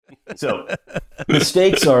So the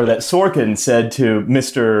stakes are that Sorkin said to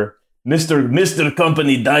Mr.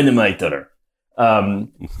 Company Dynamiter,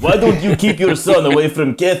 why don't you keep your son away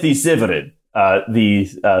from Kathy Severin,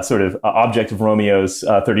 the sort of object of Romeo's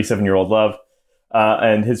 37-year-old love.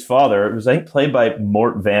 And his father was, I think, played by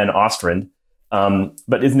Mort Van Ostrand,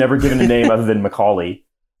 but is never given a name other than Macaulay,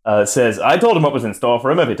 says, I told him what was in store for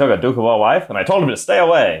him if he took a Duke of All wife, and I told him to stay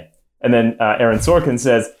away. And then Aaron Sorkin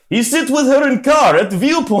says, he sits with her in car at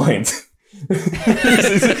Viewpoint.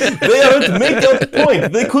 They are at make-up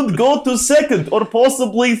point. They could go to second or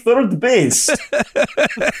possibly third base.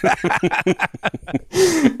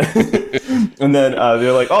 And then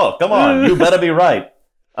they're like, oh, come on, you better be right.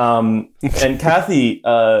 And Kathy,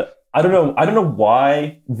 I don't know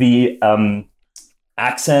why the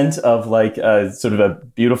accent of like sort of a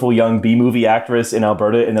beautiful young B-movie actress in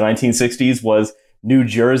Alberta in the 1960s was New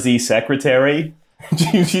Jersey secretary.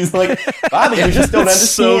 She's like, Bobby, you just don't understand.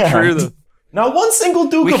 So true, though. Not one single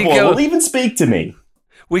Doukhobor will even speak to me.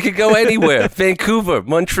 We could go anywhere. Vancouver,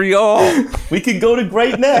 Montreal. We could go to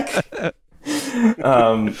Great Neck.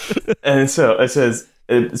 And so it says,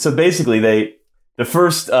 so basically the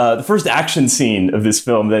first action scene of this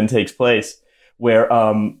film then takes place where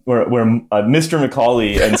Mr.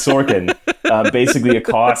 Macaulay and Sorkin basically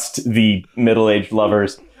accost the middle-aged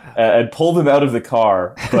lovers and pull them out of the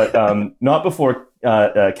car, but not before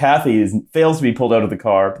Kathy fails to be pulled out of the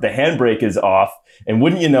car. The handbrake is off, and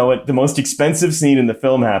wouldn't you know it, the most expensive scene in the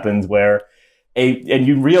film happens where and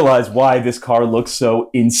you realize why this car looks so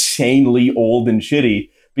insanely old and shitty,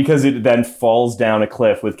 because it then falls down a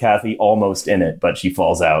cliff with Kathy almost in it, but she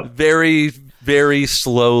falls out. Very, very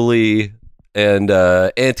slowly and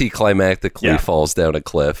anticlimactically falls down a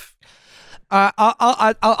cliff.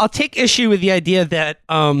 I'll take issue with the idea that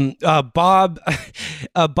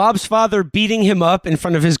Bob's father beating him up in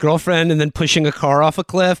front of his girlfriend and then pushing a car off a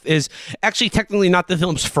cliff is actually technically not the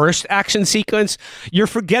film's first action sequence. You're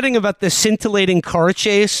forgetting about the scintillating car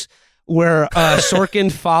chase where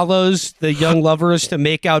Sorkin follows the young lovers to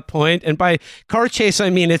make out point. And by car chase, I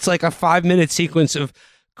mean it's like a 5-minute sequence of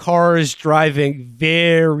cars driving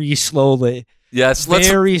very slowly. Yes,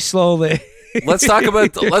 very slowly. Let's talk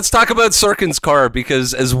about Sorkin's car,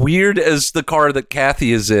 because as weird as the car that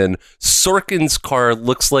Kathy is in, Sorkin's car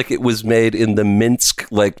looks like it was made in the Minsk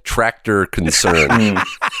tractor concern.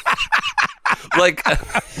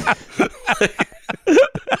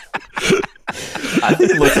 I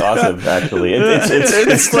think it looks awesome, actually.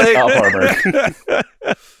 It's like armor.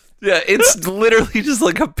 Yeah, it's literally just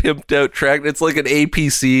like a pimped out tractor. It's like an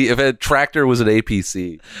APC. If a tractor was an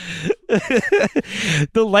APC.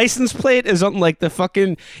 The license plate is on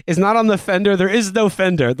is not on the fender. There is no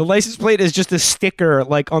fender. The license plate is just a sticker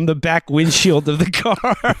on the back windshield of the car.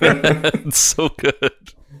 It's so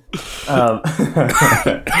good.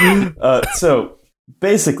 So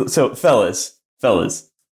basically, fellas,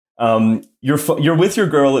 you're with your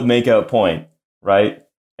girl at makeout point, right?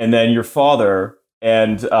 And then your father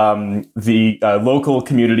and the local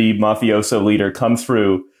community mafioso leader come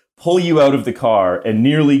through, pull you out of the car, and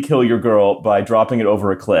nearly kill your girl by dropping it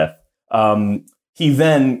over a cliff. He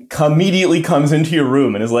then immediately comes into your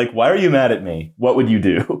room and is like, why are you mad at me? What would you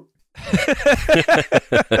do?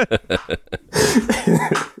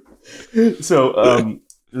 So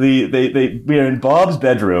we are in Bob's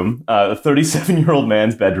bedroom, a 37-year-old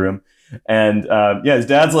man's bedroom. And his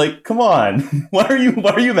dad's like, "Come on, why are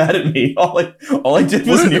you mad at me? All I did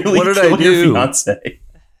was nearly kill your fiance."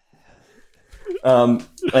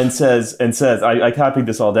 And says, I copied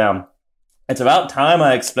this all down. It's about time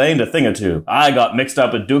I explained a thing or two. I got mixed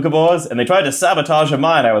up with Doukhobors, and they tried to sabotage a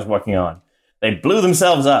mine I was working on. They blew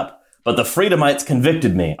themselves up, but the Freedomites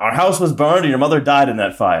convicted me. Our house was burned, and your mother died in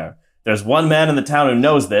that fire. There's one man in the town who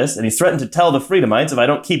knows this, and he's threatened to tell the Freedomites if I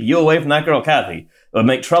don't keep you away from that girl, Kathy. It would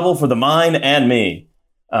make trouble for the mine and me.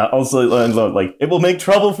 It will make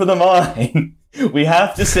trouble for the mine. We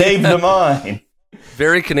have to save the mine.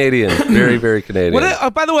 Very Canadian. Very, very Canadian.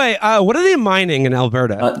 By the way, what are they mining in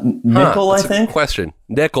Alberta? Nickel, I think. Question.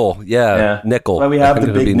 Nickel. Yeah. Nickel. Well, we have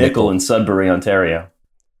the big nickel in Sudbury, Ontario.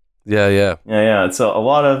 Yeah. It's a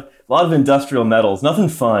lot of industrial metals. Nothing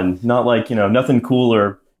fun. Not nothing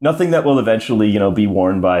cooler. Nothing that will eventually, be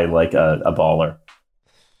worn by a baller.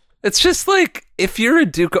 It's just if you're a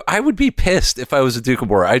Duke, I would be pissed if I was a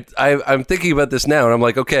Doukhobor. I'm thinking about this now, and I'm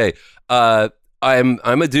like, okay, I'm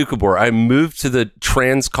a Doukhobor. I moved to the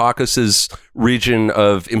Trans-Caucasus region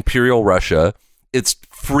of Imperial Russia. It's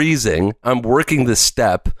freezing. I'm working the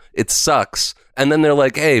steppe. It sucks. And then they're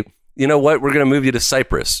like, hey, you know what? We're going to move you to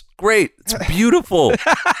Cyprus. Great. It's beautiful.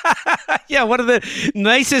 Yeah, one of the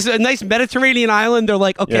nice Mediterranean island. They're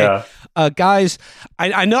like, okay, Guys,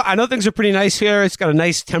 I know things are pretty nice here. It's got a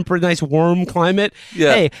nice temperate, nice warm climate.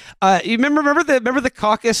 Yeah. Hey, you remember the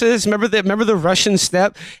Caucasus? Remember the Russian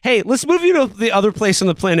steppe? Hey, let's move you to the other place on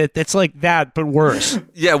the planet that's like that but worse.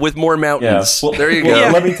 Yeah, with more mountains. Well, there you go.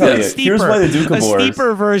 Well, let me tell you. Steeper, Here's why the Doukhobors. A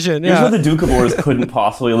steeper version. Here's Yeah. why the Doukhobors couldn't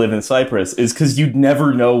possibly live in Cyprus is because you'd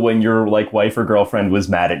never know when your like wife or girlfriend was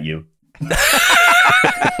mad at you.